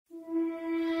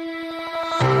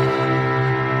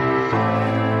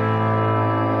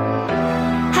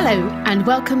Hello and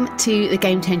welcome to the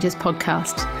Game Changers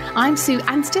podcast. I'm Sue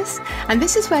Anstis and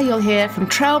this is where you'll hear from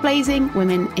trailblazing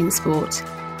women in sport.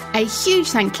 A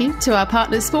huge thank you to our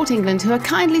partners Sport England who are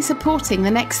kindly supporting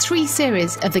the next 3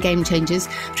 series of the Game Changers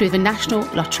through the National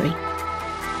Lottery.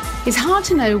 It's hard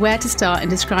to know where to start in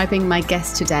describing my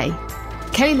guest today.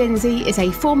 Kelly Lindsey is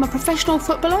a former professional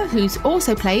footballer who's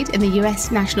also played in the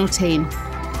US national team.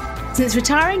 Since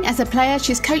retiring as a player,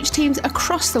 she's coached teams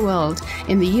across the world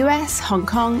in the US, Hong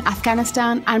Kong,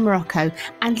 Afghanistan and Morocco,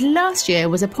 and last year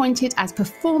was appointed as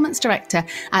Performance Director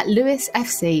at Lewes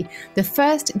FC, the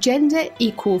first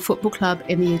gender-equal football club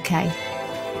in the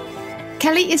UK.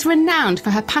 Kelly is renowned for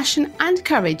her passion and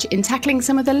courage in tackling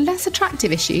some of the less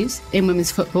attractive issues in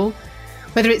women's football,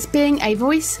 whether it's being a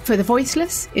voice for the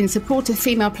voiceless in support of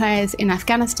female players in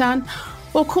Afghanistan,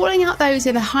 or calling out those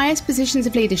in the highest positions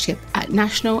of leadership at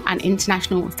national and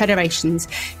international federations.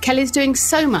 Kelly's doing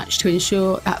so much to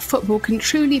ensure that football can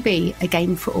truly be a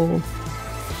game for all.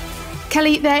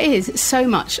 Kelly, there is so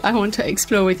much I want to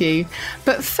explore with you.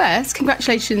 But first,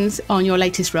 congratulations on your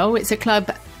latest role. It's a club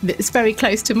that's very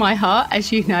close to my heart,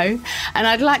 as you know. And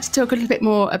I'd like to talk a little bit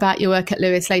more about your work at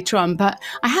Lewes later on. But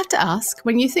I have to ask,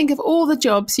 when you think of all the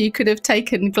jobs you could have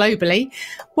taken globally,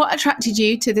 what attracted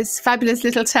you to this fabulous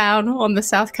little town on the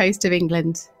south coast of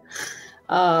England?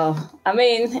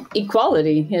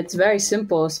 Equality. It's very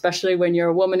simple, especially when you're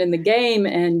a woman in the game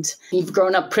and you've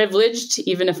grown up privileged,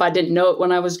 even if I didn't know it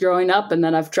when I was growing up. And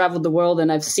then I've traveled the world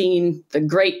and I've seen the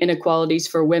great inequalities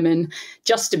for women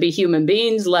just to be human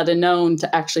beings, let alone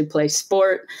to actually play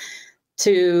sport,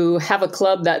 to have a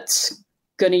club that's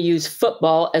going to use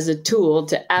football as a tool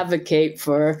to advocate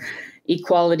for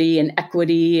equality and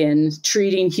equity and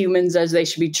treating humans as they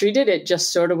should be treated. It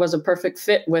just sort of was a perfect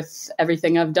fit with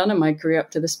everything I've done in my career up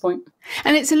to this point.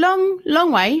 And it's a long,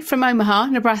 long way from Omaha,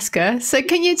 Nebraska. So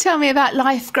can you tell me about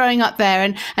life growing up there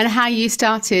and how you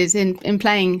started in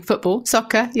playing football,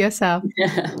 soccer yourself?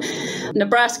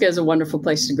 Nebraska is a wonderful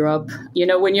place to grow up. You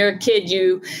know, when you're a kid,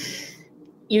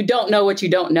 you don't know what you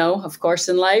don't know, of course,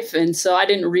 in life. And so I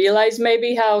didn't realize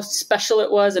maybe how special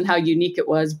it was and how unique it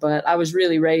was. But I was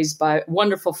really raised by a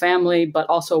wonderful family, but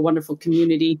also a wonderful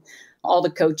community. All the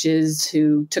coaches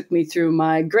who took me through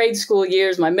my grade school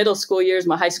years, my middle school years,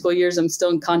 my high school years, I'm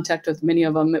still in contact with many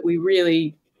of them. We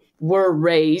really were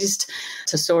raised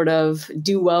to sort of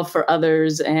do well for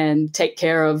others and take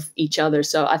care of each other.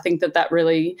 So I think that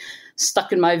really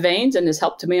stuck in my veins and has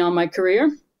helped me on my career.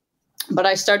 But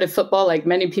I started football like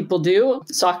many people do.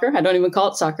 Soccer. I don't even call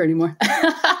it soccer anymore.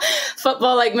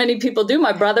 Football like many people do.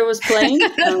 My brother was playing.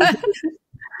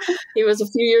 He was a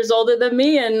few years older than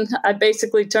me. And I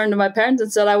basically turned to my parents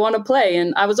and said, I want to play.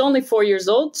 And I was only 4 years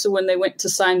old. So when they went to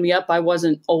sign me up, I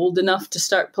wasn't old enough to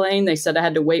start playing. They said I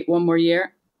had to wait 1 more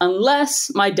year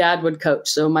unless my dad would coach.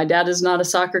 So my dad is not a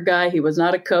soccer guy. He was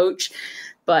not a coach.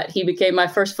 But he became my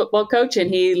first football coach and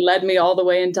he led me all the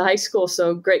way into high school.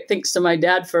 So great thanks to my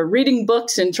dad for reading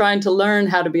books and trying to learn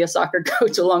how to be a soccer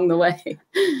coach along the way.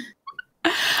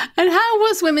 And how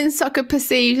was women's soccer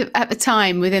perceived at the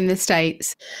time within the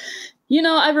States? You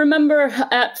know, I remember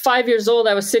at 5 years old,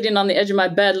 I was sitting on the edge of my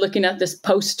bed looking at this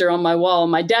poster on my wall.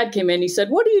 My dad came in, he said,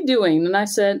 "What are you doing?" And I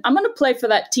said, "I'm going to play for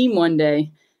that team one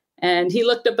day." And he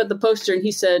looked up at the poster and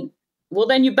he said, "Well,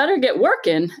 then you better get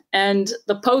working." And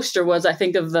the poster was, I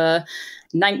think, of the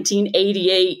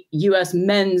 1988 U.S.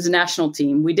 men's national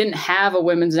team. We didn't have a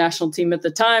women's national team at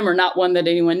the time, or not one that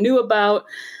anyone knew about.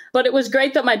 But it was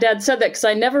great that my dad said that because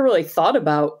I never really thought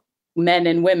about men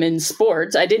and women's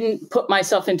sports. I didn't put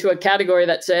myself into a category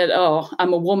that said, oh,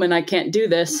 I'm a woman, I can't do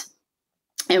this.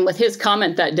 And with his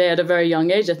comment that day at a very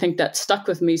young age, I think that stuck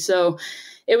with me. So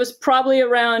it was probably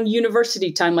around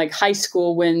university time, like high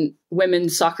school, when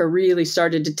women's soccer really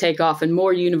started to take off and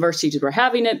more universities were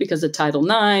having it because of Title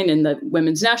IX and the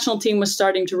women's national team was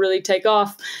starting to really take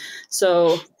off.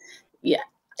 So, yeah,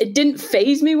 it didn't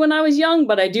faze me when I was young,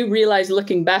 but I do realize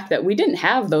looking back that we didn't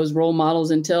have those role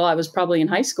models until I was probably in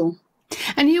high school.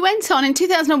 And you went on in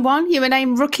 2001, you were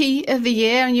named Rookie of the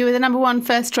Year and you were the number 1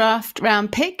 first draft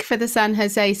round pick for the San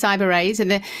Jose Cyber Rays in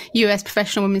the US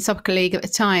Professional Women's Soccer League at the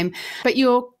time. But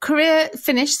your career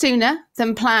finished sooner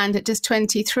than planned at just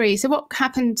 23. So what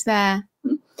happened there?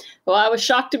 Well, I was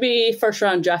shocked to be first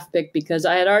round draft pick because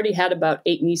I had already had about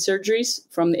 8 knee surgeries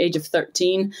from the age of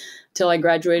 13 till I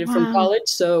graduated from college.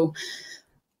 So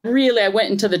really, I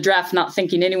went into the draft not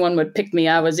thinking anyone would pick me.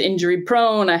 I was injury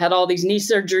prone. I had all these knee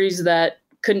surgeries that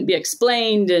couldn't be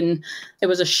explained. And it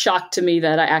was a shock to me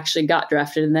that I actually got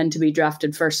drafted. And then to be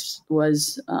drafted first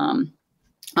was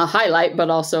a highlight, but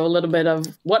also a little bit of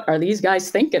what are these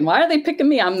guys thinking? Why are they picking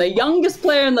me? I'm the youngest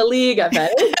player in the league. I've had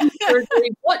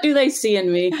surgery. What do they see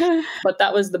in me? But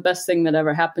that was the best thing that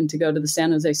ever happened to go to the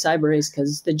San Jose Cyber Rays,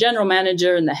 because the general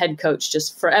manager and the head coach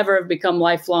just forever have become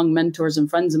lifelong mentors and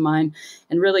friends of mine,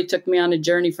 and really took me on a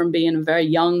journey from being a very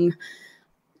young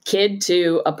kid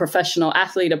to a professional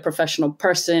athlete, a professional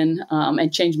person,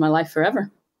 and changed my life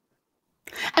forever.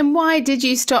 And why did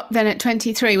you stop then at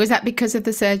 23? Was that because of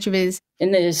the surgeries?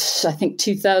 In this, I think,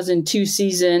 2002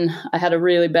 season, I had a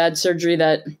really bad surgery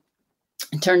that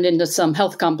turned into some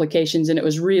health complications, and it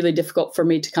was really difficult for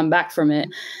me to come back from it.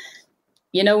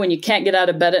 You know, when you can't get out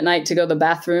of bed at night to go to the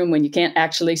bathroom, when you can't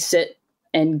actually sit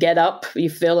and get up, you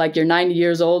feel like you're 90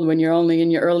 years old when you're only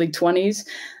in your early 20s.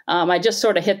 I just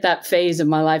sort of hit that phase of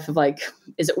my life of like,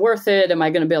 is it worth it? Am I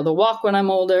going to be able to walk when I'm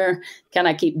older? Can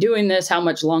I keep doing this? How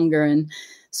much longer? And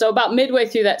so about midway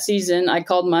through that season, I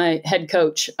called my head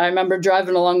coach. I remember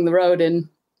driving along the road, and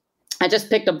I just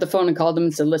picked up the phone and called him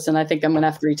and said, listen, I think I'm going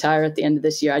to have to retire at the end of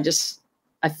this year.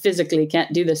 I physically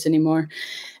can't do this anymore.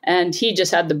 And he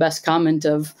just had the best comment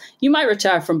of, you might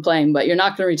retire from playing, but you're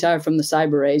not going to retire from the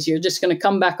Cyber Rays. You're just going to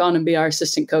come back on and be our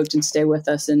assistant coach and stay with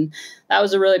us. And that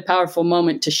was a really powerful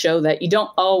moment to show that you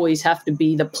don't always have to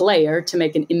be the player to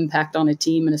make an impact on a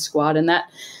team and a squad. And that,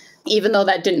 even though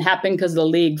that didn't happen because the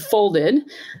league folded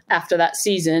after that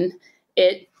season,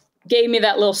 it gave me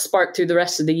that little spark through the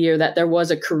rest of the year that there was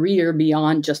a career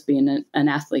beyond just being an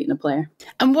athlete and a player.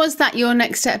 And was that your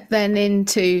next step then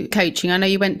into coaching? I know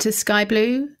you went to Sky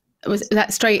Blue. Was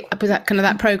that kind of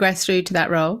that progress through to that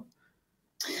role?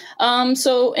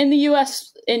 So in the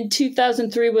US in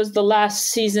 2003 was the last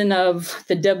season of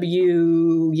the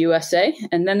WUSA.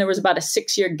 And then there was about a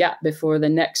 6-year gap before the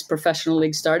next professional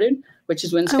league started, which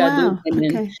is when Sky Blue came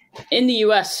in. In the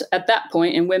US at that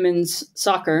point in women's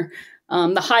soccer,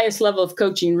 the highest level of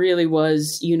coaching really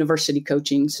was university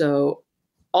coaching. So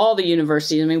all the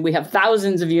universities, I mean, we have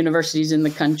thousands of universities in the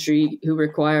country who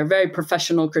require very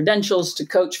professional credentials to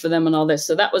coach for them and all this.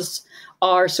 So that was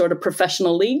our sort of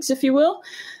professional leagues, if you will.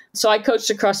 So I coached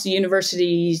across the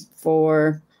universities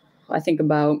for, I think,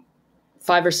 about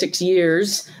 5 or 6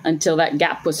 years until that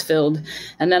gap was filled.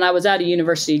 And then I was at a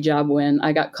university job when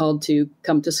I got called to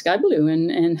come to Sky Blue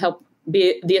and help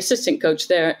be the assistant coach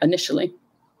there initially.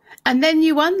 And then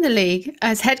you won the league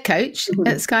as head coach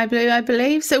at Sky Blue, I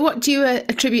believe. So what do you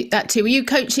attribute that to? Were you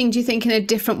coaching, do you think, in a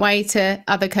different way to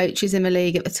other coaches in the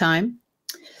league at the time?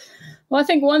 Well, I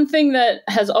think one thing that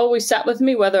has always sat with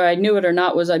me, whether I knew it or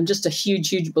not, was I'm just a huge,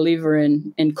 huge believer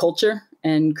in culture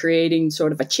and creating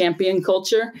sort of a champion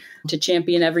culture, to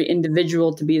champion every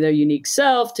individual to be their unique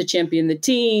self, to champion the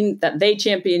team, that they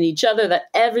champion each other, that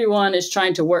everyone is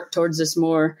trying to work towards this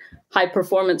more high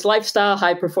performance lifestyle,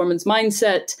 high performance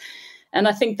mindset. And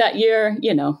I think that year,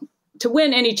 you know, to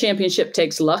win any championship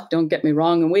takes luck, don't get me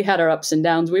wrong. And we had our ups and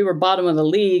downs. We were bottom of the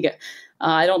league.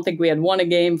 I don't think we had won a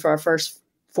game for our first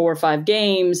 4 or 5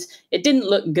 games. It didn't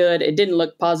look good. It didn't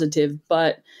look positive.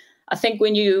 But I think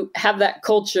when you have that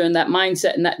culture and that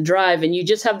mindset and that drive, and you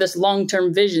just have this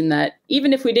long-term vision that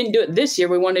even if we didn't do it this year,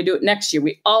 we want to do it next year.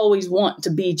 We always want to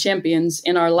be champions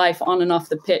in our life on and off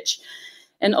the pitch.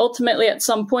 And ultimately, at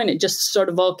some point, it just sort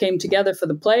of all came together for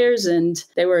the players, and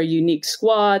they were a unique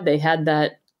squad. They had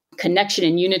that connection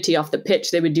and unity off the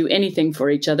pitch. They would do anything for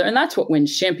each other. And that's what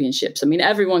wins championships. I mean,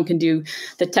 everyone can do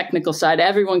the technical side.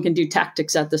 Everyone can do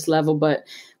tactics at this level. But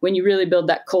when you really build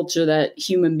that culture that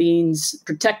human beings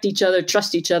protect each other,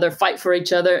 trust each other, fight for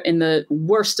each other in the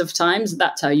worst of times,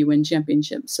 that's how you win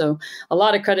championships. So a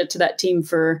lot of credit to that team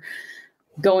for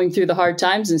going through the hard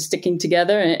times and sticking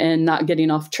together and not getting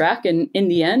off track. And in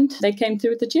the end, they came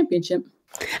through with the championship.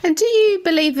 And do you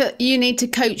believe that you need to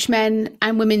coach men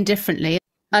and women differently?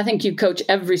 I think you coach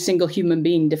every single human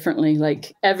being differently.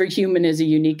 Like, every human is a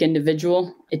unique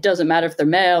individual. It doesn't matter if they're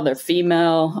male, they're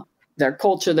female, their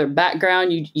culture, their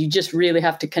background. You just really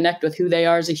have to connect with who they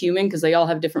are as a human, because they all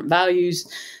have different values.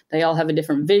 They all have a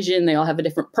different vision. They all have a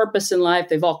different purpose in life.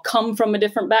 They've all come from a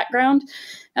different background.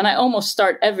 And I almost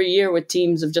start every year with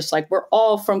teams of just like, we're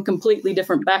all from completely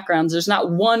different backgrounds. There's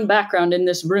not one background in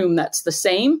this room that's the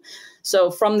same.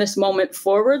 So from this moment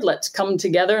forward, let's come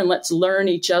together and let's learn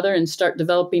each other and start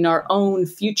developing our own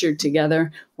future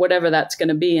together, whatever that's going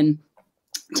to be. And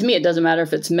to me, it doesn't matter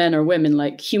if it's men or women.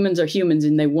 Like, humans are humans,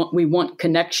 and we want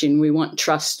connection, we want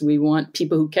trust, we want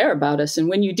people who care about us. And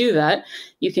when you do that,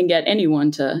 you can get anyone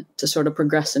to sort of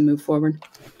progress and move forward.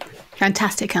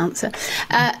 Fantastic answer.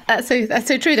 That's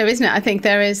so true, though, isn't it? I think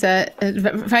there is a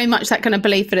very much that kind of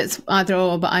belief that it's either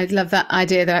or, but I love that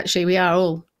idea that actually we are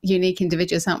all unique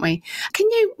individuals, aren't we?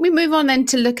 We move on then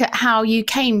to look at how you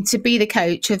came to be the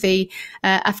coach of the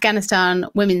Afghanistan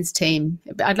women's team?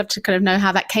 I'd love to kind of know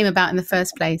how that came about in the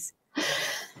first place.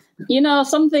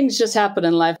 Some things just happen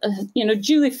in life.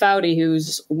 Julie Foudy,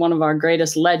 who's one of our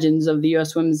greatest legends of the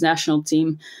U.S. women's national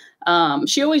team,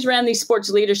 she always ran these sports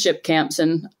leadership camps,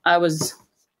 and I was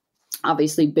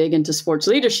obviously big into sports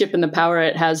leadership and the power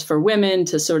it has for women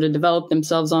to sort of develop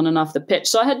themselves on and off the pitch.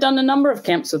 So I had done a number of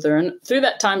camps with her. And through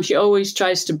that time, she always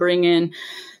tries to bring in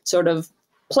sort of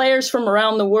players from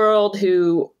around the world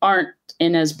who aren't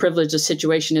in as privileged a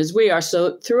situation as we are.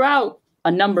 So throughout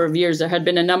a number of years, there had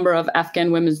been a number of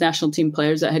Afghan women's national team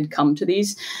players that had come to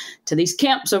these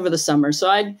camps over the summer. So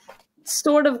I'd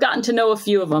sort of gotten to know a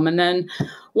few of them. And then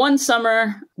one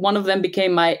summer, one of them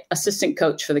became my assistant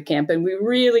coach for the camp. And we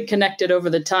really connected over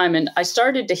the time. And I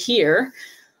started to hear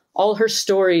all her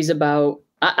stories about,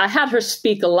 I had her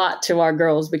speak a lot to our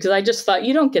girls because I just thought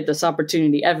you don't get this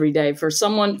opportunity every day for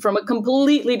someone from a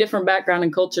completely different background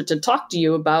and culture to talk to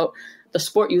you about the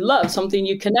sport you love, something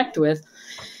you connect with.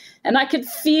 And I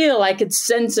could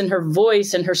sense in her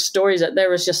voice and her stories that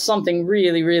there was just something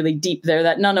really, really deep there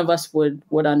that none of us would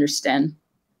understand.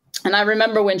 And I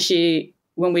remember when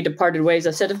we departed ways,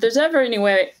 I said, if there's ever any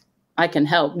way I can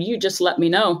help, you just let me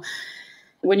know.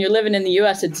 When you're living in the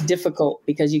U.S., it's difficult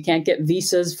because you can't get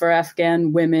visas for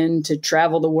Afghan women to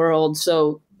travel the world.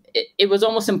 So it was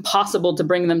almost impossible to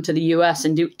bring them to the U.S.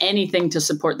 and do anything to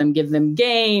support them, give them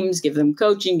games, give them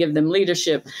coaching, give them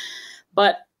leadership.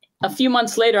 But a few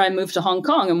months later, I moved to Hong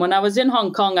Kong. And when I was in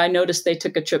Hong Kong, I noticed they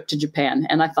took a trip to Japan.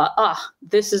 And I thought,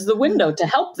 this is the window to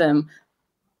help them.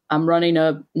 I'm running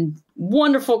a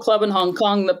wonderful club in Hong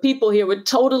Kong. The people here would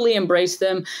totally embrace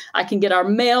them. I can get our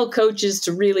male coaches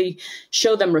to really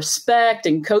show them respect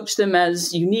and coach them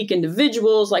as unique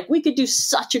individuals. Like, we could do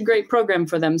such a great program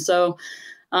for them. So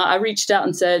I reached out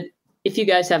and said, if you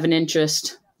guys have an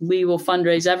interest, we will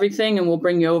fundraise everything and we'll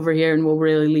bring you over here and we'll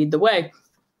really lead the way.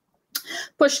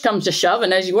 Push comes to shove.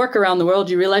 And as you work around the world,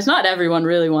 you realize not everyone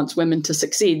really wants women to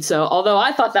succeed. So although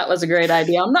I thought that was a great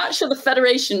idea, I'm not sure the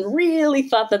Federation really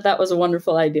thought that was a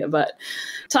wonderful idea. But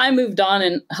time moved on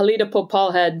and Halida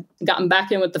Popal had gotten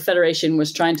back in with the Federation,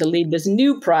 was trying to lead this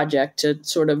new project to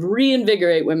sort of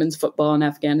reinvigorate women's football in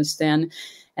Afghanistan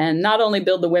and not only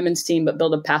build the women's team, but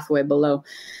build a pathway below.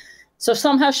 So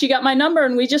somehow she got my number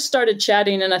and we just started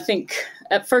chatting. And I think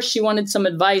at first she wanted some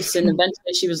advice and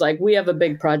eventually she was like, we have a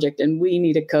big project and we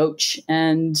need a coach.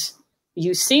 And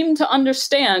you seem to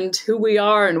understand who we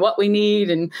are and what we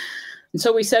need. And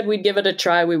so we said we'd give it a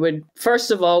try. First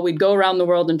of all, we'd go around the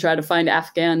world and try to find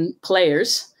Afghan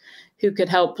players who could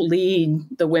help lead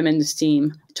the women's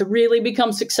team to really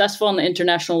become successful on the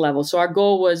international level. So our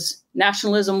goal was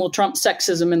nationalism will trump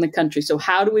sexism in the country. So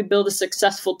how do we build a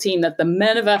successful team that the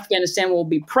men of Afghanistan will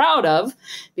be proud of?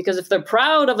 Because if they're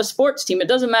proud of a sports team, it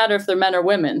doesn't matter if they're men or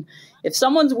women. If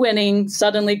someone's winning,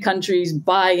 suddenly countries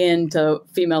buy into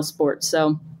female sports.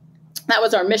 So that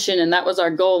was our mission and that was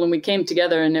our goal. And we came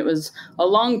together and it was a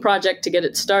long project to get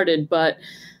it started, but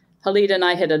Halida and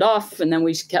I hit it off, and then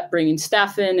we kept bringing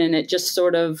staff in, and it just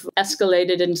sort of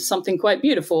escalated into something quite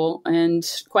beautiful and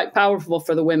quite powerful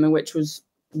for the women, which was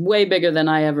way bigger than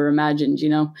I ever imagined.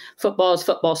 Football is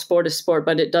football, sport is sport,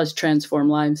 but it does transform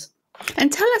lives.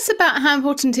 And tell us about how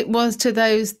important it was to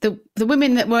the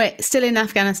women that were still in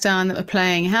Afghanistan that were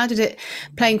playing. How did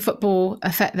playing football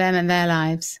affect them and their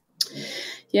lives?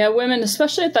 Yeah, women,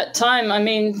 especially at that time, I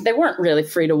mean, they weren't really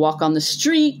free to walk on the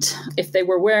street. If they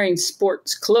were wearing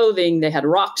sports clothing, they had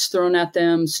rocks thrown at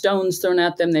them, stones thrown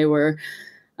at them. They were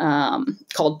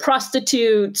called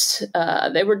prostitutes.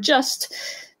 They were just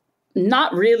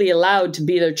not really allowed to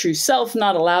be their true self,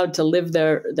 not allowed to live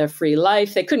their free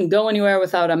life. They couldn't go anywhere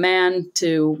without a man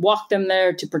to walk them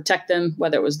there, to protect them,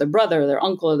 whether it was their brother or their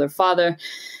uncle or their father.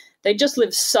 They just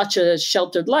lived such a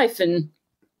sheltered life. And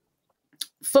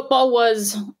football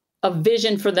was a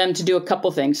vision for them to do a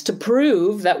couple things, to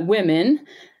prove that women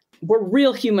were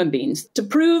real human beings, to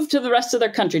prove to the rest of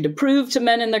their country, to prove to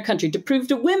men in their country, to prove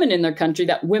to women in their country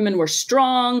that women were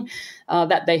strong,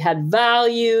 that they had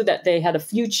value, that they had a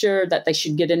future, that they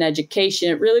should get an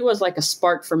education. It really was like a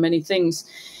spark for many things.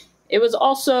 It was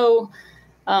also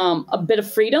a bit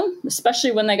of freedom,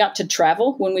 especially when they got to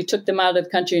travel. When we took them out of the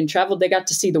country and traveled, they got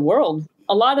to see the world.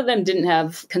 A lot of them didn't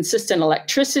have consistent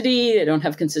electricity. They don't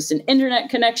have consistent internet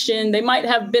connection. They might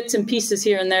have bits and pieces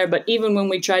here and there, but even when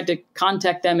we tried to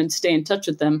contact them and stay in touch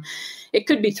with them, it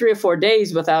could be 3 or 4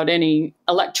 days without any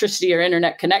electricity or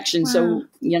internet connection. Wow.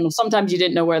 So, sometimes you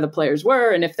didn't know where the players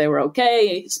were and if they were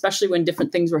okay, especially when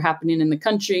different things were happening in the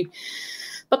country.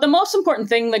 But the most important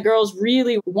thing the girls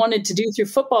really wanted to do through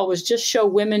football was just show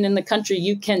women in the country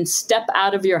you can step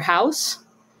out of your house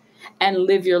and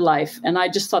live your life. And I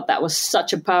just thought that was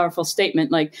such a powerful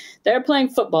statement. Like, they're playing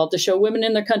football to show women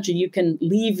in their country you can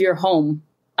leave your home.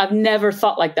 I've never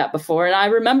thought like that before. And I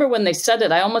remember when they said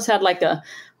it, I almost had like a,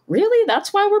 really?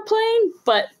 That's why we're playing?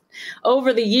 But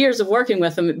over the years of working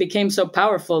with them, it became so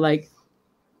powerful. Like,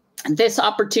 this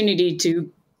opportunity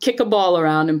to kick a ball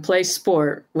around and play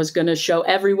sport was going to show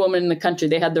every woman in the country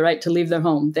they had the right to leave their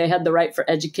home. They had the right for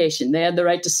education. They had the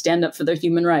right to stand up for their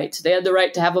human rights. They had the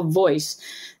right to have a voice.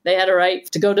 They had a right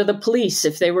to go to the police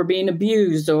if they were being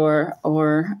abused or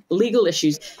legal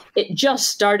issues. It just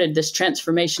started this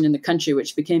transformation in the country,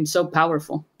 which became so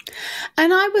powerful.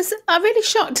 And I'm really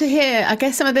shocked to hear, I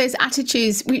guess, some of those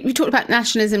attitudes. We talked about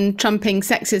nationalism trumping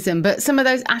sexism, but some of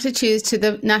those attitudes to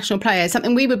the national players,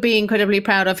 something we would be incredibly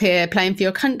proud of here, playing for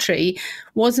your country,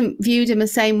 wasn't viewed in the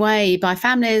same way by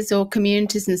families or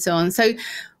communities and so on. So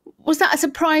was that a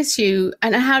surprise to you?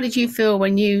 And how did you feel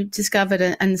when you discovered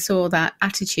and saw that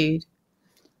attitude?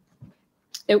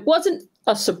 It wasn't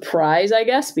a surprise, I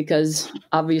guess, because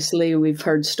obviously we've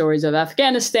heard stories of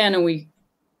Afghanistan and we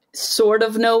sort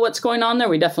of know what's going on there.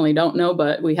 We definitely don't know,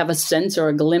 but we have a sense or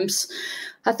a glimpse.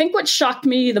 I think what shocked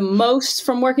me the most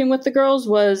from working with the girls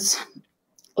was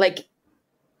like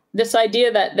this idea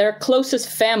that their closest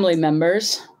family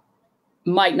members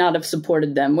might not have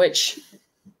supported them, which,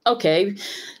 okay,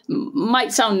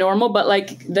 might sound normal, but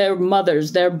like their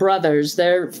mothers, their brothers,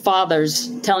 their fathers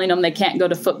telling them they can't go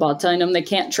to football, telling them they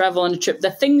can't travel on a trip,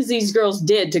 the things these girls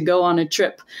did to go on a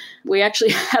trip. We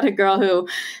actually had a girl who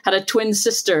had a twin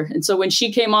sister. And so when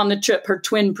she came on the trip, her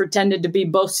twin pretended to be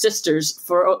both sisters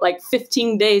for like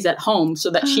 15 days at home so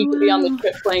that she could be on the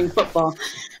trip playing football.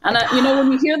 And,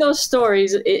 when you hear those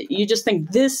stories, you just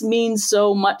think this means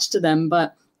so much to them.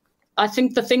 But I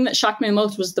think the thing that shocked me the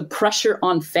most was the pressure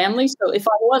on family. So if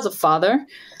I was a father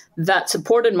that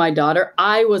supported my daughter,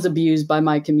 I was abused by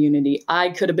my community. I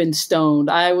could have been stoned.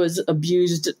 I was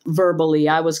abused verbally.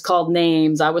 I was called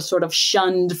names. I was sort of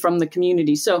shunned from the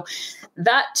community. So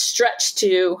that stretched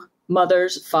to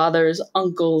mothers, fathers,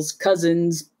 uncles,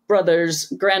 cousins, brothers,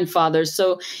 grandfathers.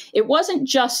 So it wasn't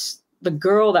just the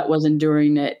girl that was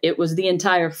enduring it. It was the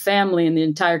entire family and the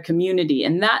entire community.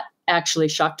 And that actually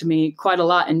shocked me quite a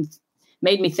lot and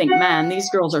made me think, man, these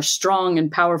girls are strong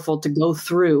and powerful to go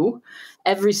through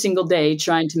every single day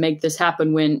trying to make this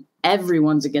happen when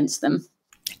everyone's against them.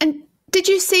 And did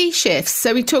you see shifts?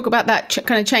 So we talk about that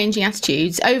kind of changing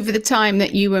attitudes over the time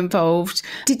that you were involved.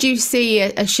 Did you see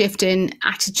a shift in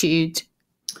attitude?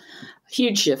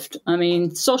 Huge shift. I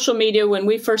mean, social media, when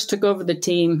we first took over the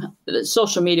team,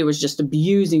 social media was just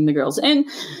abusing the girls. And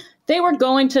they were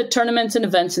going to tournaments and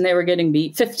events and they were getting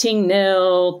beat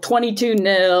 15-0,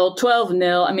 22-0,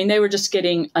 12-0. I mean, they were just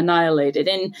getting annihilated.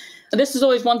 And this is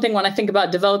always one thing when I think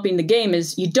about developing the game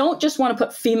is you don't just want to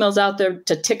put females out there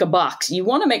to tick a box. You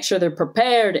want to make sure they're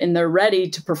prepared and they're ready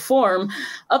to perform.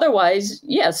 Otherwise,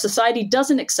 society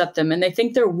doesn't accept them and they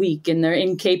think they're weak and they're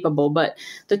incapable. But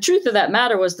the truth of that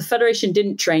matter was the Federation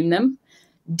didn't train them,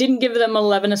 didn't give them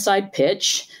 11-a-side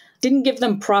pitch, didn't give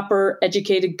them proper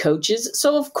educated coaches.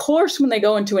 So of course, when they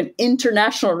go into an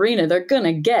international arena, they're going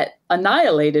to get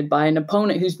annihilated by an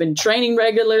opponent who's been training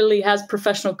regularly, has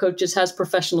professional coaches, has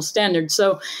professional standards.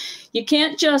 So you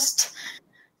can't just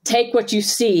take what you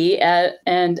see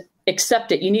and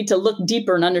accept it. You need to look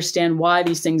deeper and understand why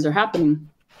these things are happening.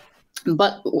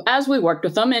 But as we worked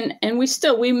with them, and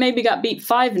we maybe got beat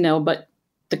 5-0, but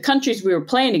the countries we were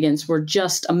playing against were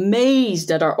just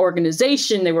amazed at our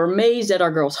organization. They were amazed at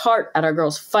our girls' heart, at our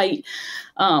girls' fight.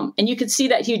 And you could see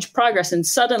that huge progress. And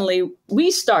suddenly we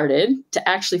started to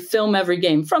actually film every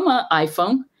game from an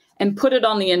iPhone and put it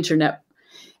on the internet.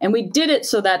 And we did it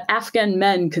so that Afghan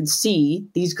men could see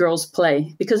these girls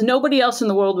play because nobody else in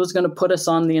the world was going to put us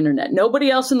on the internet.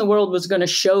 Nobody else in the world was going to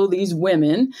show these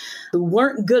women who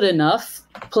weren't good enough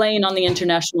playing on the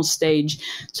international stage.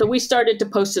 So we started to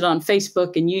post it on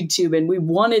Facebook and YouTube, and we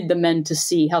wanted the men to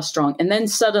see how strong. And then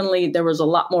suddenly there was a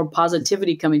lot more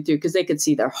positivity coming through because they could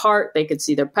see their heart, they could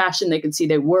see their passion, they could see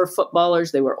they were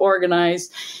footballers, they were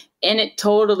organized. And it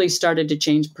totally started to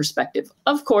change perspective.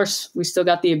 Of course, we still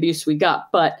got the abuse we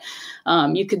got, but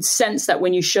you could sense that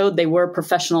when you showed they were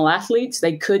professional athletes,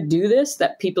 they could do this,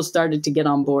 that people started to get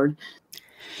on board.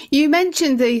 You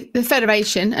mentioned the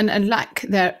Federation and lack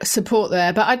their support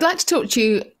there, but I'd like to talk to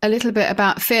you a little bit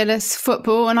about Fearless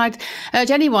Football. And I'd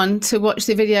urge anyone to watch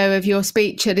the video of your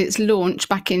speech at its launch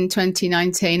back in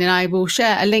 2019. And I will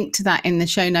share a link to that in the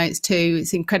show notes too.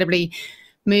 It's incredibly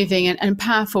moving and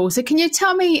powerful. So can you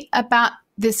tell me about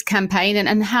this campaign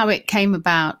and how it came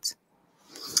about?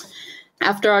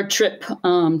 after our trip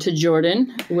to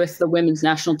Jordan with the women's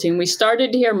national team, we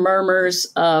started to hear murmurs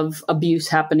of abuse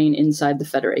happening inside the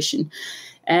federation.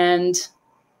 And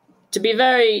to be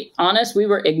very honest, we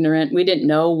were ignorant. We didn't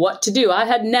know what to do. I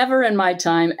had never in my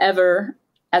time ever,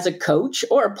 as a coach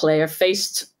or a player,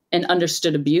 faced and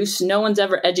understood abuse. No one's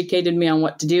ever educated me on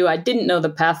what to do. I didn't know the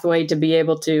pathway to be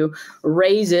able to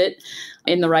raise it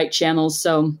in the right channels.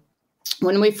 So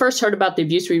when we first heard about the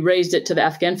abuse, we raised it to the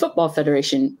Afghan Football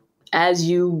Federation, as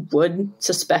you would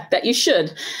suspect that you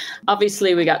should.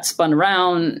 Obviously, we got spun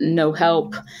around, no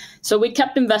help. So we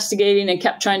kept investigating and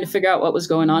kept trying to figure out what was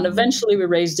going on. Eventually, we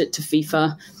raised it to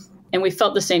FIFA, and we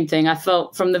felt the same thing. I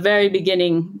felt from the very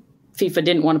beginning, FIFA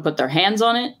didn't want to put their hands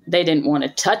on it. They didn't want to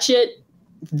touch it.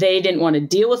 They didn't want to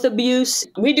deal with abuse.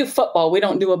 We do football. We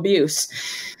don't do abuse.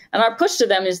 And our push to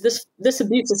them is this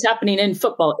abuse is happening in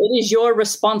football. It is your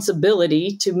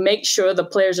responsibility to make sure the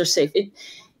players are safe.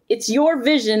 It's your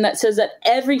vision that says that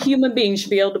every human being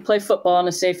should be able to play football in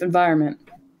a safe environment.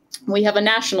 We have a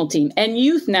national team and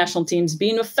youth national teams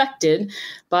being affected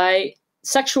by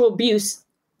sexual abuse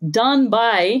done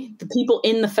by the people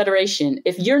in the federation.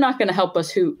 If you're not going to help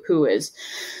us, who is?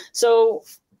 So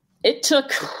it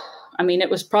took, it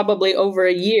was probably over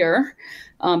a year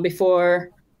before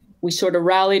we sort of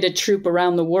rallied a troop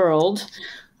around the world,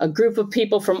 a group of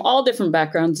people from all different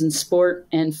backgrounds in sport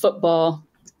and football,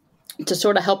 to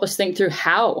sort of help us think through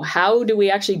how do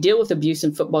we actually deal with abuse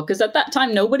in football? Because at that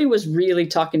time, nobody was really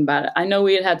talking about it. I know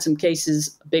we had some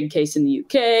cases, a big case in the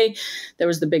UK. There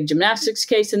was the big gymnastics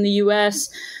case in the US.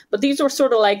 But these were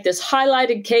sort of like this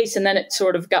highlighted case, and then it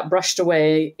sort of got brushed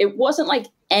away. It wasn't like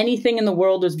anything in the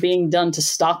world was being done to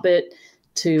stop it,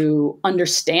 to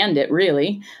understand it,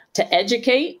 really, to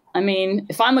educate.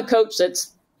 If I'm a coach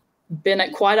that's been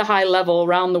at quite a high level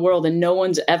around the world and no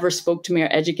one's ever spoke to me or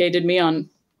educated me on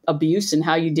abuse and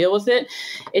how you deal with it,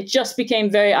 it just became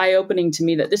very eye-opening to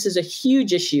me that this is a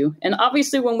huge issue. And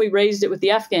obviously, when we raised it with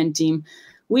the Afghan team,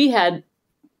 we had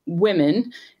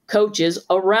women coaches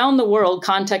around the world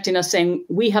contacting us saying,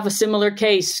 we have a similar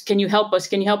case. Can you help us?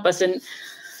 Can you help us? And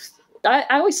I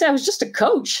always say I was just a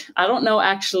coach. I don't know,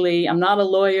 actually. I'm not a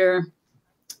lawyer.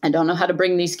 I don't know how to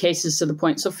bring these cases to the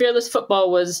point. So Fearless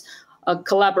Football was a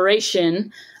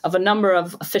collaboration of a number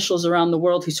of officials around the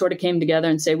world who sort of came together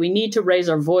and say, we need to raise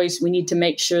our voice. We need to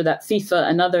make sure that FIFA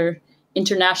and other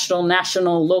international,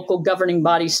 national, local governing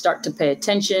bodies start to pay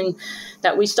attention,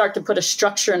 that we start to put a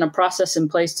structure and a process in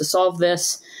place to solve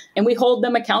this. And we hold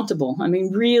them accountable.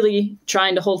 Really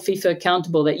trying to hold FIFA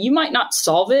accountable that you might not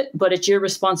solve it, but it's your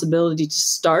responsibility to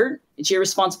start. It's your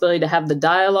responsibility to have the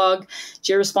dialogue. It's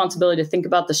your responsibility to think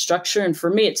about the structure. And for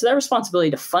me, it's their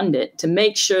responsibility to fund it, to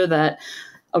make sure that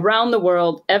around the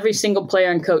world, every single player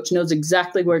and coach knows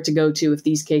exactly where to go to if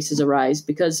these cases arise,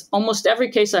 because almost every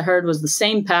case I heard was the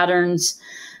same patterns.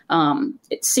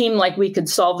 It seemed like we could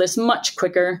solve this much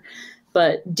quicker,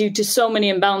 but due to so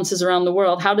many imbalances around the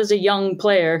world, how does a young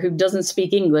player who doesn't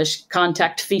speak English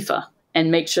contact FIFA and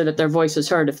make sure that their voice is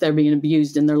heard if they're being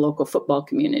abused in their local football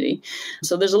community?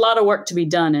 So there's a lot of work to be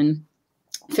done, and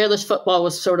Fearless Football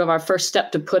was sort of our first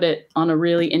step to put it on a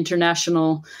really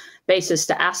international basis,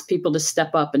 to ask people to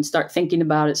step up and start thinking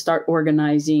about it, start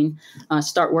organizing,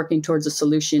 start working towards a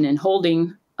solution, and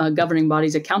holding governing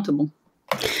bodies accountable.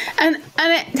 And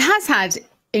it has had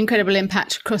incredible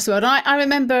impact across the world. I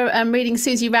remember reading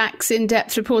Susie Rack's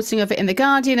in-depth reporting of it in The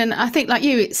Guardian, and I think, like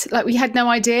you, it's like we had no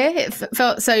idea. It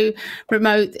felt so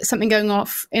remote, something going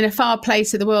off in a far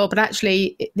place of the world, but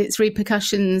actually its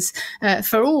repercussions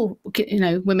for all,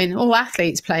 women, all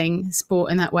athletes playing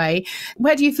sport in that way.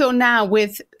 Where do you feel now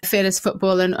with Fearless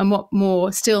Football, and what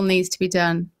more still needs to be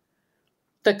done?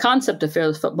 The concept of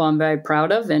Fearless Football I'm very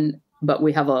proud of, but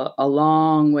we have a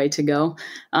long way to go.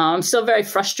 I'm still very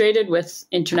frustrated with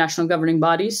international governing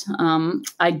bodies.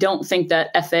 I don't think that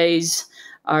FAs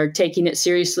are taking it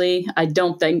seriously. I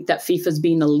don't think that FIFA is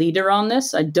being a leader on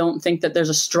this. I don't think that there's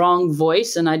a strong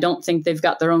voice, and I don't think they've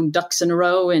got their own ducks in a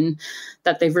row and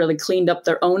that they've really cleaned up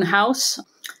their own house.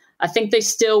 I think they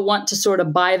still want to sort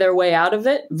of buy their way out of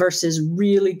it versus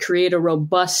really create a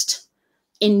robust,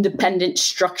 independent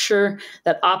structure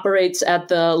that operates at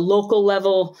the local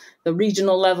level, the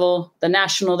regional level, the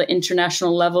national, the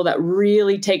international level, that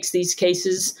really takes these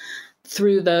cases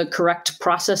through the correct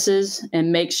processes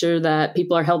and make sure that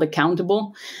people are held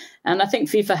accountable. And I think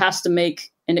FIFA has to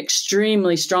make an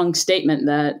extremely strong statement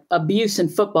that abuse in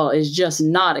football is just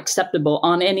not acceptable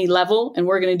on any level. And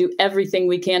we're going to do everything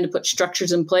we can to put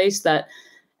structures in place that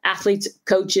athletes,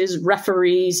 coaches,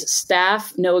 referees,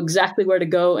 staff know exactly where to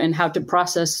go and how to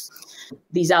process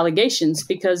these allegations,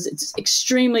 because it's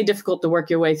extremely difficult to work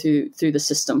your way through the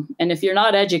system. And if you're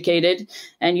not educated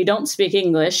and you don't speak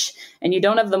English and you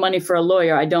don't have the money for a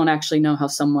lawyer, I don't actually know how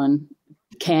someone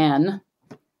can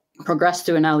progress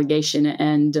through an allegation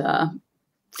and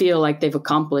feel like they've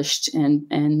accomplished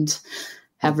and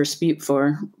have respect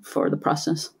for the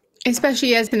process.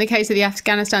 Especially as in the case of the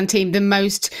Afghanistan team, the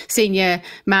most senior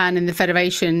man in the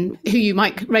federation who you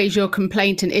might raise your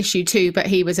complaint and issue to, but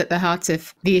he was at the heart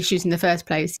of the issues in the first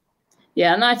place.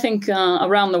 Yeah, and I think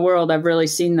around the world, I've really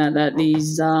seen that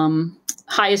these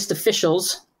highest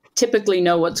officials typically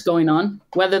know what's going on,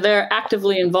 whether they're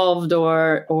actively involved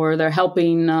or they're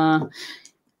helping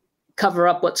cover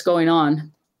up what's going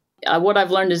on. What I've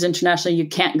learned is internationally, you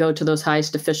can't go to those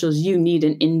highest officials. You need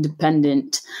an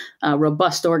independent,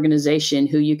 robust organization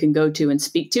who you can go to and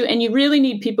speak to. And you really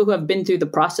need people who have been through the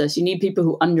process. You need people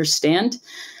who understand.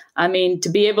 I mean, to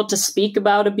be able to speak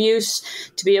about abuse,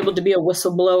 to be able to be a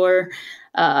whistleblower,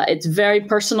 it's very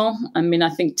personal. I mean, I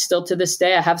think still to this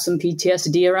day, I have some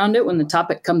PTSD around it. When the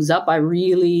topic comes up, I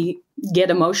really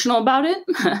get emotional about it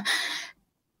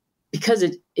because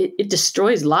it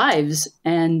destroys lives.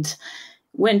 And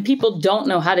when people don't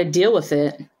know how to deal with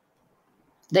it,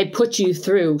 they put you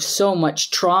through so much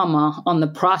trauma on the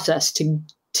process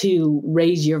to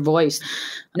raise your voice.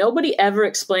 Nobody ever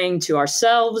explained to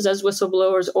ourselves as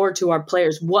whistleblowers or to our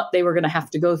players what they were going to have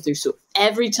to go through. So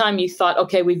every time you thought,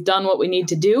 okay, we've done what we need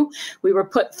to do, we were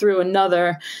put through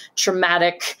another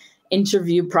traumatic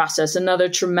interview process, another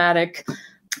traumatic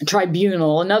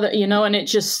tribunal, another, and it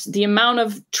just, the amount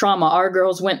of trauma our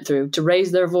girls went through to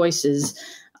raise their voices.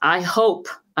 I hope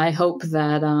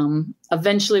that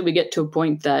eventually we get to a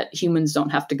point that humans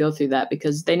don't have to go through that,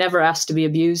 because they never asked to be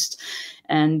abused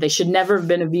and they should never have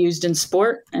been abused in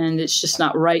sport. And it's just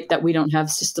not right that we don't have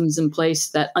systems in place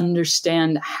that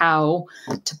understand how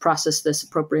to process this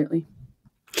appropriately.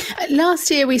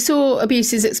 Last year, we saw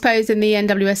abuses exposed in the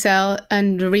NWSL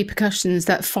and the repercussions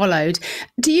that followed.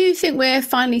 Do you think we're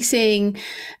finally seeing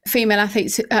female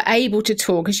athletes are able to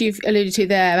talk, as you've alluded to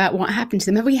there, about what happened to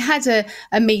them? Have we had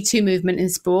a Me Too movement in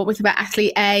sport with about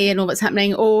athlete A and all that's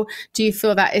happening, or do you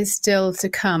feel that is still to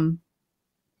come?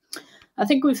 I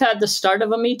think we've had the start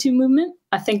of a Me Too movement.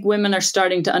 I think women are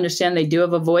starting to understand they do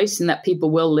have a voice and that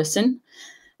people will listen.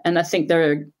 And I think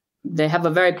they have a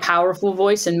very powerful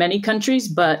voice in many countries,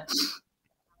 but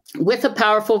with a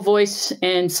powerful voice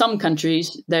in some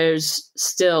countries, there's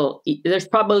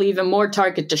probably even more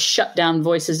target to shut down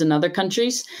voices in other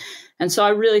countries. And so I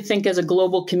really think as a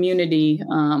global community,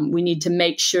 we need to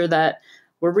make sure that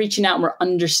we're reaching out and we're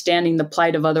understanding the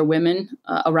plight of other women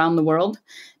around the world.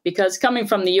 Because coming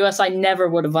from the US, I never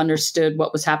would have understood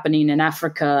what was happening in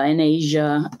Africa and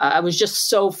Asia. I was just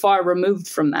so far removed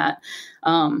from that.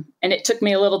 And it took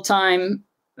me a little time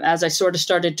as I sort of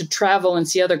started to travel and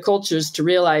see other cultures to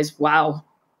realize, wow,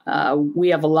 we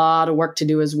have a lot of work to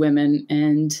do as women.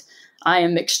 And I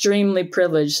am extremely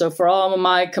privileged. So for all of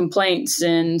my complaints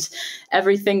and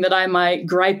everything that I might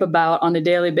gripe about on a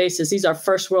daily basis, these are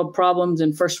first world problems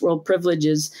and first world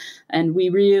privileges. And we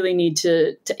really need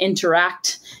to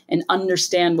interact and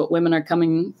understand what women are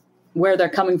where they're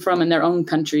coming from in their own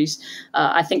countries.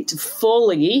 I think to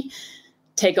fully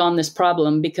take on this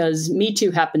problem, because Me Too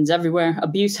happens everywhere.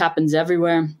 Abuse happens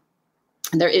everywhere.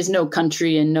 There is no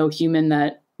country and no human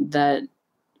that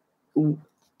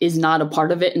is not a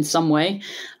part of it in some way.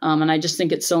 And I just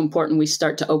think it's so important we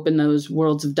start to open those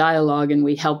worlds of dialogue and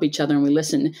we help each other and we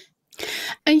listen.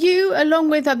 And you, along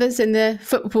with others in the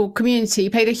football community,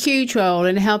 played a huge role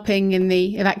in helping in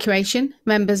the evacuation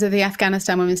members of the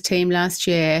Afghanistan women's team last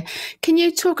year. Can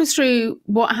you talk us through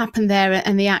what happened there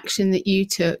and the action that you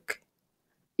took?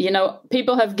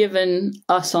 People have given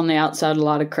us on the outside a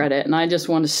lot of credit. And I just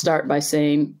want to start by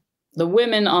saying the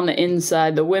women on the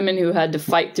inside, the women who had to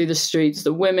fight through the streets,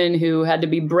 the women who had to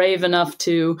be brave enough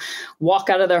to walk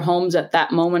out of their homes at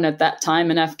that moment, at that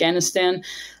time in Afghanistan,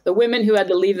 the women who had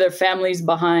to leave their families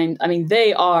behind. I mean,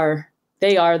 they are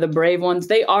the brave ones.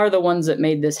 They are the ones that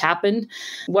made this happen.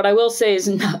 What I will say is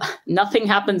nothing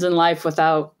happens in life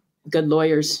without good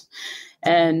lawyers.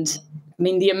 And I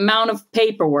mean, the amount of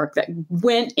paperwork that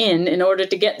went in order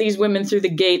to get these women through the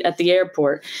gate at the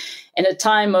airport in a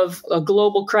time of a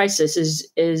global crisis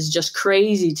is just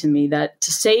crazy to me, that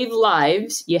to save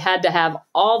lives, you had to have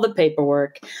all the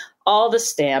paperwork, all the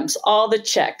stamps, all the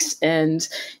checks. And,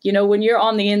 when you're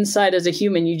on the inside as a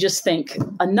human, you just think,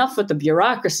 enough with the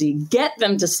bureaucracy, get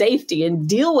them to safety and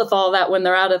deal with all that when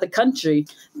they're out of the country.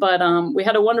 But we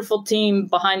had a wonderful team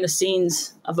behind the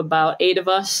scenes of about 8 of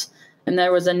us. And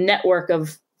there was a network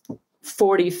of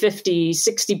 40, 50,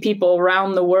 60 people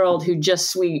around the world who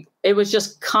it was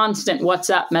just constant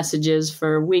WhatsApp messages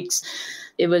for weeks.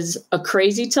 It was a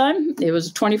crazy time. It was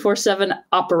a 24/7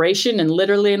 operation, and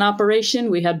literally an operation.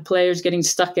 We had players getting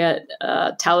stuck at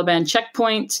Taliban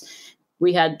checkpoints.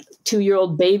 We had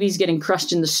 2-year-old babies getting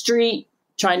crushed in the street,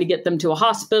 trying to get them to a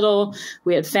hospital.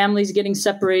 We had families getting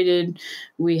separated.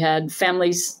 We had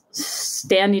families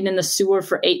standing in the sewer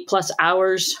for 8+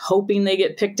 hours, hoping they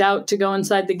get picked out to go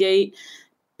inside the gate.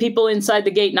 People inside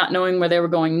the gate not knowing where they were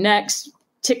going next.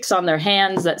 Ticks on their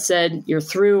hands that said you're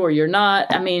through or you're not.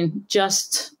 I mean,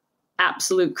 just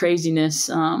absolute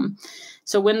craziness.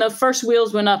 So when the first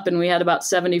wheels went up and we had about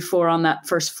 74 on that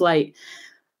first flight,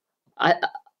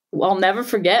 I'll never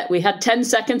forget. We had 10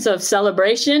 seconds of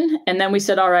celebration, and then we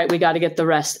said, all right, we got to get the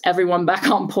rest. Everyone back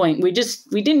on point. We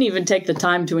didn't even take the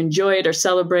time to enjoy it or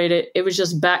celebrate it. It was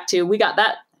just back to, we got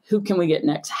that. Who can we get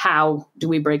next? How do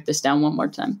we break this down one more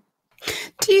time?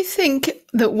 Do you think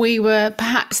that we were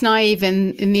perhaps naive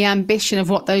in the ambition of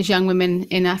what those young women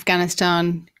in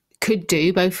Afghanistan could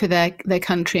do, both for their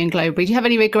country and globally? Do you have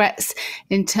any regrets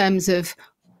in terms of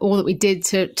all that we did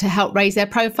to help raise their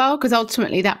profile? Because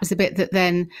ultimately that was the bit that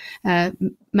then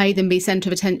made them be centre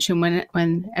of attention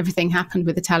when everything happened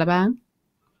with the Taliban.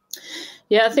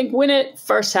 Yeah, I think when it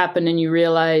first happened and you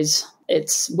realize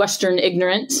it's Western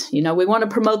ignorance, we want to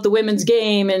promote the women's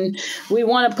game and we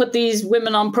want to put these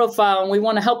women on profile and we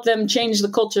want to help them change the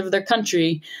culture of their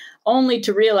country, only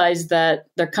to realize that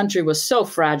their country was so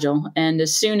fragile. And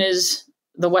as soon as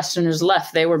the Westerners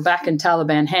left, they were back in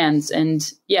Taliban hands. And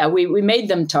yeah, we made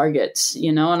them targets,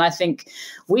 and I think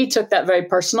we took that very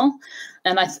personal.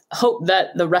 And I hope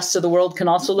that the rest of the world can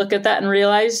also look at that and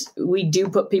realize we do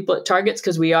put people at targets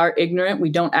because we are ignorant. We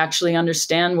don't actually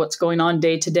understand what's going on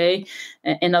day to day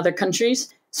in other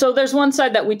countries. So there's one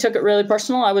side that we took it really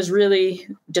personal. I was really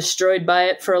destroyed by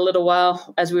it for a little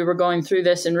while as we were going through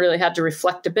this and really had to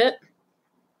reflect a bit.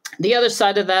 The other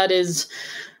side of that is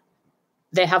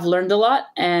they have learned a lot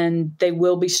and they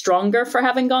will be stronger for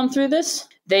having gone through this.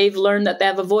 They've learned that they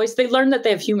have a voice. They learned that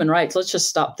they have human rights. Let's just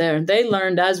stop there. They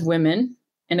learned as women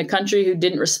in a country who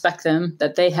didn't respect them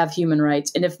that they have human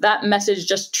rights. And if that message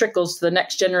just trickles to the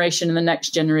next generation and the next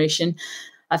generation,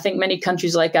 I think many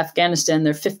countries like Afghanistan,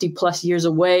 they're 50+ years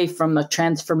away from a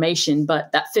transformation,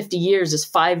 but that 50 years is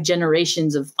 5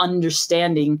 generations of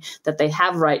understanding that they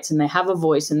have rights and they have a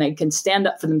voice and they can stand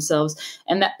up for themselves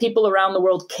and that people around the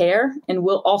world care and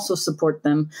will also support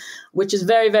them, which is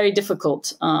very, very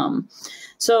difficult.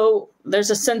 So there's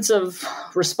a sense of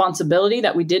responsibility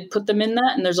that we did put them in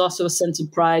that. And there's also a sense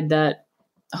of pride that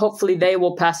hopefully they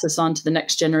will pass this on to the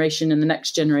next generation and the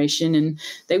next generation, and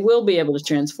they will be able to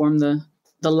transform the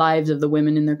lives of the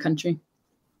women in their country.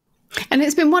 And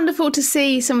it's been wonderful to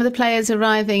see some of the players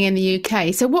arriving in the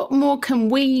UK. So what more can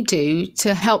we do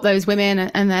to help those women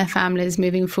and their families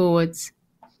moving forwards?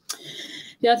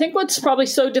 Yeah, I think what's probably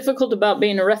so difficult about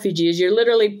being a refugee is you're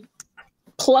literally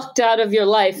plucked out of your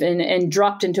life and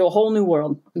dropped into a whole new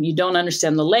world. You don't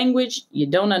understand the language. You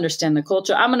don't understand the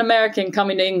culture. I'm an American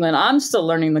coming to England. I'm still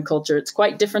learning the culture. It's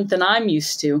quite different than I'm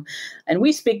used to. And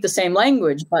we speak the same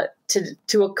language, but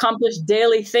to accomplish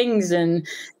daily things and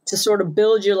to sort of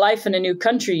build your life in a new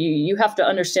country, you have to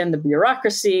understand the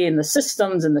bureaucracy and the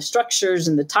systems and the structures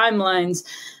and the timelines,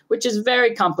 which is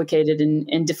very complicated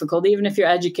and difficult, even if you're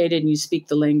educated and you speak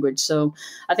the language. So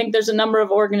I think there's a number of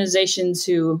organizations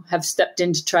who have stepped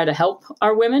in to try to help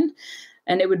our women.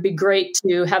 And it would be great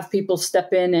to have people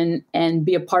step in and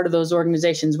be a part of those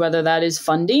organizations, whether that is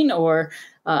funding or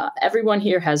everyone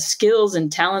here has skills and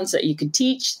talents that you could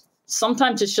teach.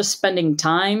 Sometimes it's just spending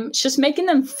time. It's just making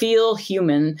them feel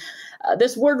human.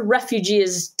 This word refugee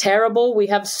is terrible. We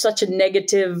have such a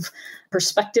negative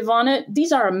perspective on it.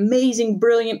 These are amazing,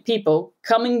 brilliant people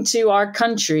coming to our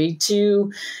country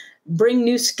to bring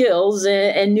new skills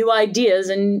and new ideas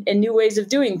and new ways of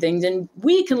doing things. And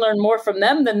we can learn more from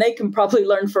them than they can probably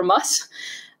learn from us.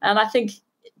 And I think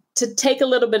to take a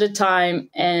little bit of time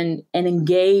and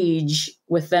engage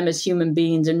with them as human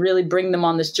beings and really bring them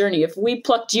on this journey. If we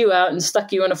plucked you out and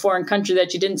stuck you in a foreign country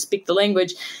that you didn't speak the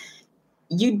language,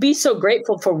 you'd be so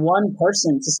grateful for one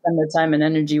person to spend their time and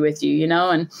energy with you,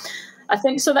 And I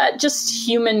think so that just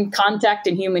human contact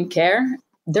and human care,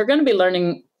 they're going to be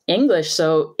learning English.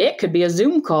 So it could be a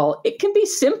Zoom call. It can be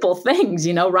simple things,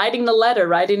 writing a letter,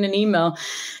 writing an email,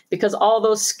 because all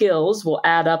those skills will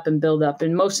add up and build up.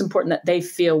 And most important, that they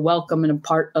feel welcome and a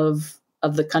part of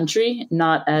the country,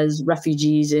 not as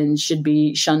refugees and should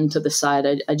be shunned to the side.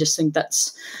 I just think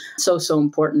that's so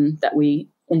important that we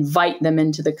invite them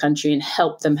into the country and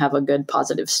help them have a good,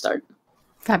 positive start.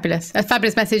 Fabulous. A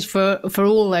fabulous message for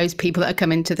all those people that are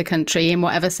coming to the country in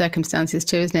whatever circumstances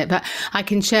too, isn't it? But I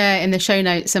can share in the show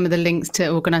notes some of the links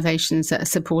to organisations that are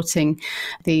supporting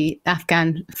the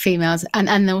Afghan females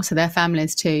and also their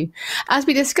families too. As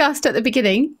we discussed at the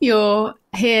beginning, you're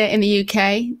here in the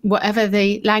UK, whatever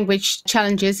the language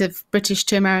challenges of British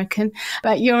to American,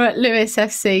 but you're at Lewes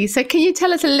FC. So can you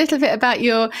tell us a little bit about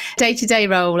your day-to-day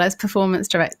role as performance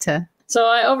director? So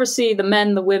I oversee the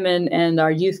men, the women, and our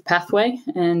youth pathway.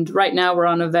 And right now we're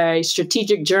on a very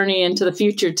strategic journey into the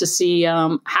future to see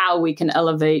how we can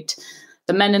elevate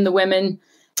the men and the women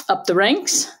up the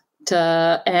ranks.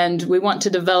 And we want to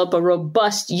develop a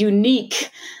robust,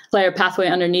 unique player pathway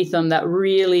underneath them that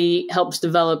really helps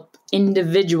develop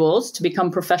individuals to become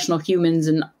professional humans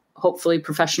and hopefully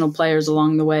professional players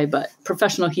along the way, but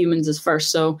professional humans is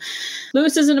first. So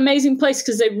Lewes is an amazing place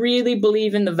because they really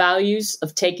believe in the values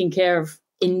of taking care of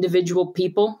individual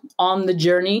people on the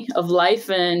journey of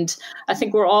life. And I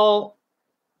think we're all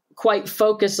quite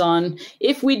focused on,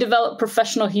 if we develop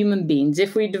professional human beings,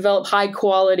 if we develop high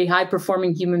quality, high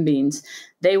performing human beings,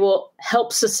 they will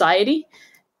help society.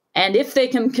 And if they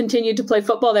can continue to play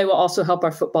football, they will also help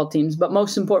our football teams. But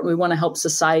most important, we want to help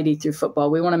society through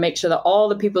football. We want to make sure that all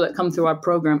the people that come through our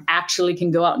program actually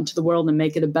can go out into the world and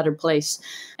make it a better place.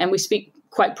 And we speak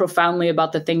quite profoundly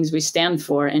about the things we stand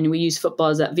for, and we use football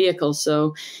as that vehicle.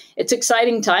 So it's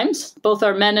exciting times. Both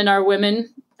our men and our women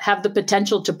have the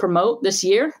potential to promote this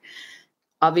year.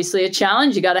 Obviously a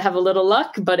challenge. You got to have a little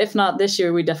luck, but if not this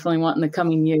year, we definitely want in the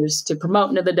coming years to promote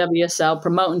into the WSL,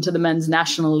 promote into the Men's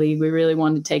National League. We really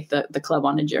want to take the club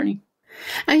on a journey.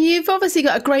 And you've obviously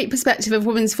got a great perspective of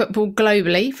women's football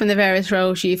globally from the various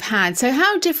roles you've had. So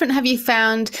how different have you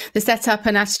found the setup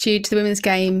and attitude to the women's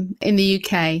game in the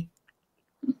UK?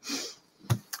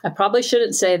 I probably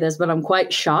shouldn't say this, but I'm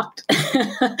quite shocked.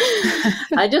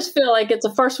 I just feel like it's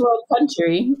a first world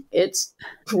country. It's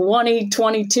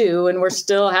 2022, and we're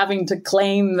still having to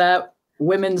claim that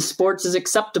women's sports is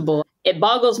acceptable. It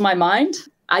boggles my mind.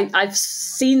 I've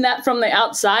seen that from the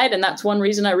outside, and that's one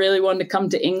reason I really wanted to come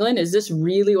to England. Is this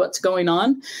really what's going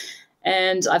on?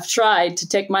 And I've tried to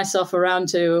take myself around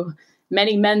to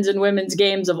many men's and women's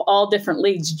games of all different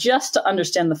leagues just to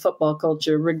understand the football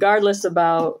culture, regardless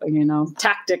about,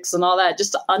 tactics and all that,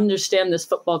 just to understand this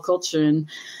football culture. And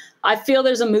I feel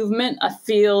there's a movement. I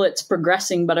feel it's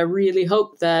progressing, but I really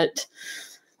hope that,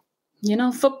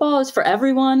 football is for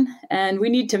everyone, and we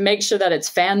need to make sure that it's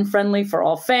fan friendly for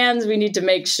all fans. We need to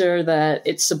make sure that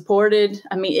it's supported.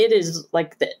 I mean, it is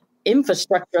like the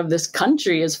infrastructure of this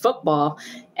country is football,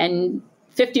 and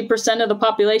 50% of the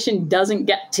population doesn't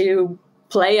get to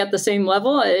play at the same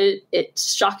level.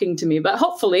 It's shocking to me, but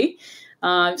hopefully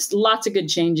lots of good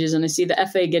changes. And I see the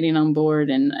FA getting on board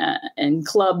and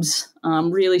clubs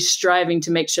really striving to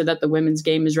make sure that the women's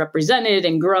game is represented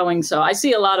and growing. So I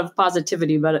see a lot of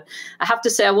positivity, but I have to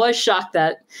say I was shocked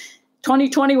that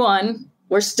 2021,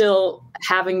 we're still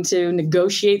having to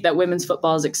negotiate that women's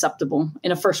football is acceptable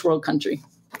in a first world country.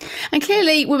 And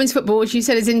clearly, women's football, as you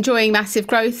said, is enjoying massive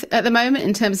growth at the moment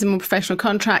in terms of more professional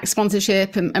contracts,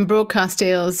 sponsorship and broadcast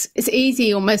deals. It's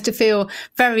easy almost to feel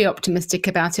very optimistic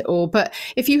about it all. But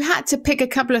if you had to pick a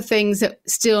couple of things that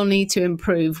still need to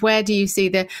improve, where do you see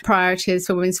the priorities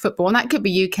for women's football? And that could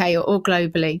be UK or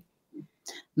globally.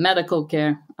 Medical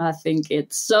care. I think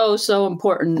it's so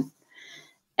important.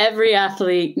 Every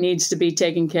athlete needs to be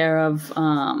taken care of.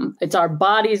 It's our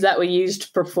bodies that we use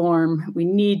to perform. We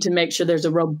need to make sure there's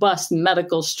a robust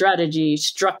medical strategy,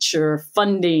 structure,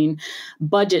 funding,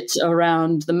 budgets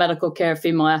around the medical care of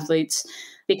female athletes,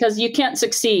 because you can't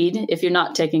succeed if you're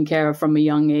not taken care of from a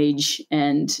young age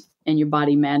and your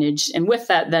body managed. And with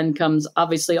that then comes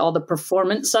obviously all the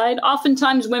performance side.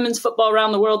 Oftentimes women's football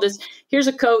around the world is, here's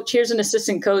a coach, here's an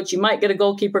assistant coach. You might get a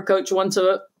goalkeeper coach once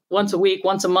a week,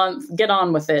 once a month, get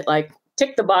on with it. Like,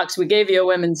 tick the box, we gave you a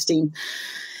women's team.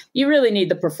 You really need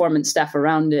the performance staff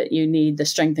around it. You need the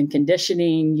strength and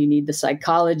conditioning. You need the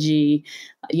psychology.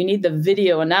 You need the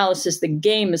video analysis. The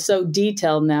game is so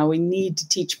detailed now. We need to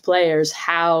teach players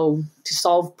how to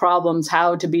solve problems,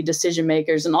 how to be decision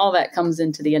makers, and all that comes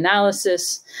into the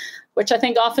analysis, which I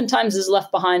think oftentimes is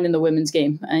left behind in the women's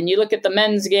game. And you look at the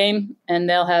men's game and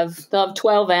they'll have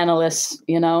 12 analysts,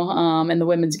 and the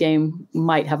women's game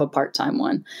might have a part-time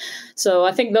one. So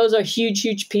I think those are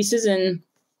huge pieces. And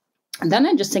then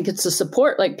I just think it's the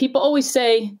support. Like, people always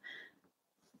say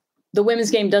the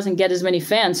women's game doesn't get as many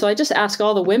fans. So I just ask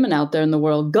all the women out there in the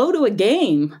world, go to a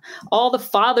game. All the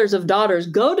fathers of daughters,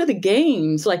 go to the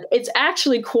games. Like, it's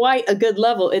actually quite a good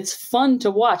level. It's fun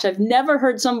to watch. I've never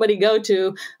heard somebody go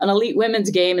to an elite women's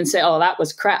game and say, oh, that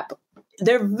was crap.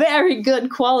 they're very good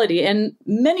quality, and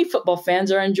many football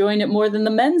fans are enjoying it more than the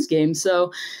men's game.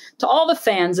 So to all the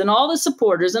fans and all the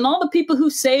supporters and all the people who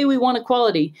say we want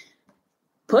equality,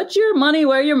 put your money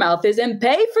where your mouth is and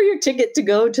pay for your ticket to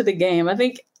go to the game. I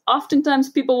think oftentimes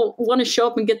people want to show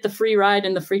up and get the free ride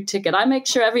and the free ticket. I make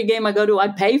sure every game I go to, I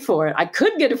pay for it. I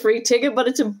could get a free ticket, but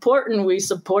it's important we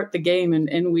support the game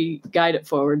and we guide it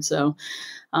forward. So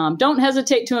don't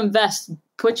hesitate to invest.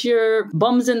 Put your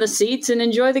bums in the seats and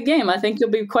enjoy the game. I think you'll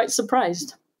be quite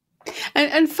surprised.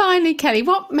 And finally, Kelly,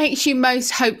 what makes you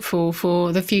most hopeful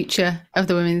for the future of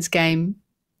the women's game?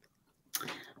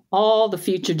 All the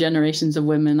future generations of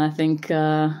women. I think,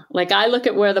 I look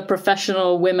at where the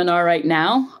professional women are right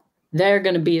now, they're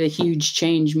going to be the huge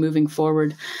change moving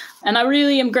forward. And I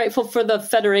really am grateful for the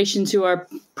federations who are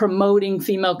promoting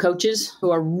female coaches, who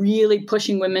are really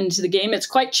pushing women into the game. It's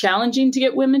quite challenging to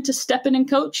get women to step in and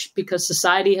coach because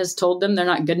society has told them they're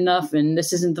not good enough and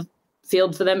this isn't the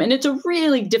field for them. And it's a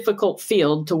really difficult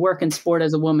field to work in sport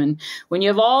as a woman when you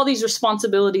have all these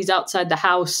responsibilities outside the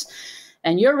house.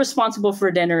 And you're responsible for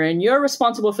dinner and you're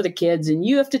responsible for the kids and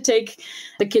you have to take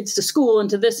the kids to school and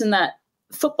to this and that.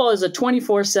 Football is a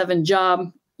 24/7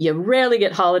 job. You rarely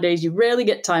get holidays. You rarely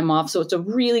get time off. So it's a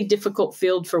really difficult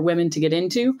field for women to get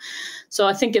into. So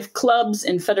I think if clubs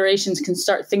and federations can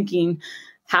start thinking,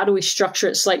 how do we structure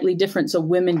it slightly different so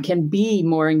women can be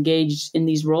more engaged in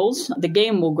these roles, the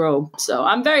game will grow. So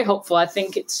I'm very hopeful. I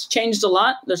think it's changed a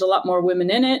lot. There's a lot more women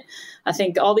in it. I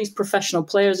think all these professional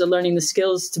players are learning the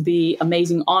skills to be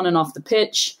amazing on and off the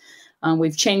pitch.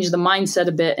 We've changed the mindset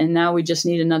a bit, and now we just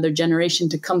need another generation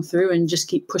to come through and just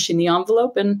keep pushing the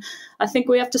envelope. And I think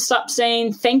we have to stop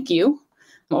saying thank you,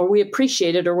 or we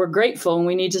appreciate it, or we're grateful, and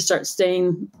we need to start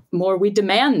saying more, we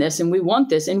demand this, and we want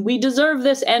this, and we deserve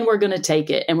this, and we're going to take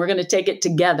it, and we're going to take it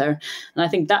together. And I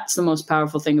think that's the most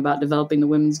powerful thing about developing the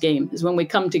women's game, is when we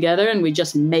come together and we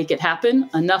just make it happen.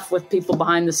 Enough with people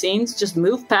behind the scenes, just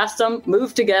move past them,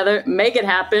 move together, make it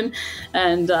happen,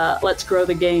 and let's grow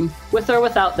the game with or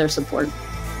without their support.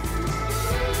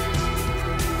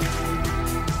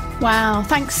 Wow,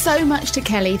 thanks so much to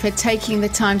Kelly for taking the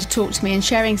time to talk to me and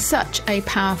sharing such a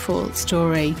powerful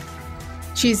story.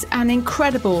 She's an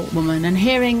incredible woman, and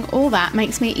hearing all that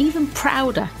makes me even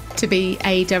prouder to be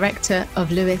a director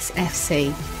of Lewes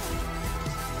FC.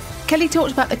 Kelly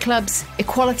talked about the club's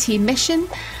equality mission,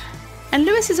 and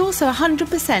Lewes is also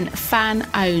 100%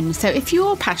 fan-owned. So if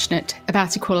you're passionate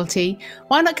about equality,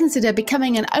 why not consider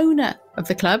becoming an owner of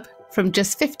the club from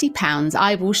just £50?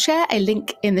 I will share a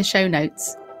link in the show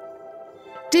notes.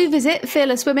 Do visit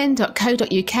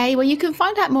fearlesswomen.co.uk, where you can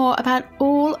find out more about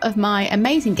all of my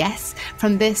amazing guests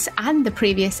from this and the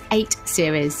previous 8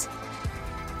 series.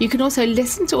 You can also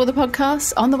listen to all the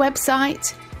podcasts on the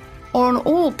website or on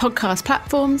all podcast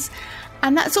platforms.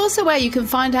 And that's also where you can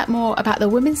find out more about the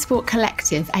Women's Sport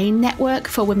Collective, a network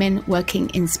for women working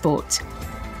in sport.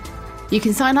 You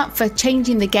can sign up for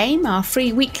Changing the Game, our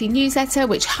free weekly newsletter,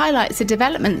 which highlights the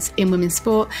developments in women's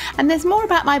sport. And there's more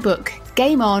about my book,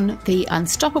 Game On, The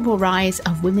Unstoppable Rise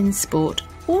of Women's Sport,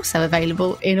 also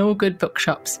available in all good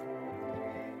bookshops.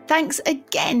 Thanks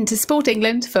again to Sport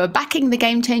England for backing the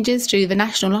Game Changers through the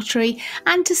National Lottery,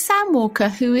 and to Sam Walker,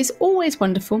 who is always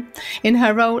wonderful in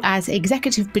her role as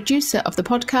executive producer of the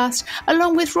podcast,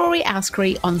 along with Rory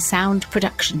Alskery on sound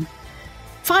production.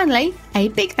 Finally, a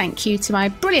big thank you to my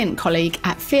brilliant colleague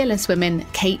at Fearless Women,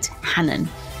 Kate Hannon.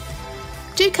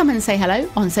 Do come and say hello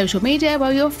on social media,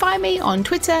 where you'll find me on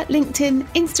Twitter, LinkedIn,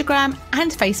 Instagram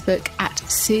and Facebook at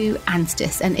Sue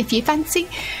Anstis. And if you fancy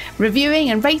reviewing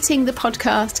and rating the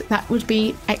podcast, that would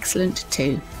be excellent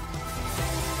too.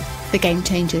 The Game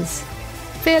Changers.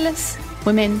 Fearless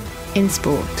Women in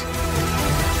Sport.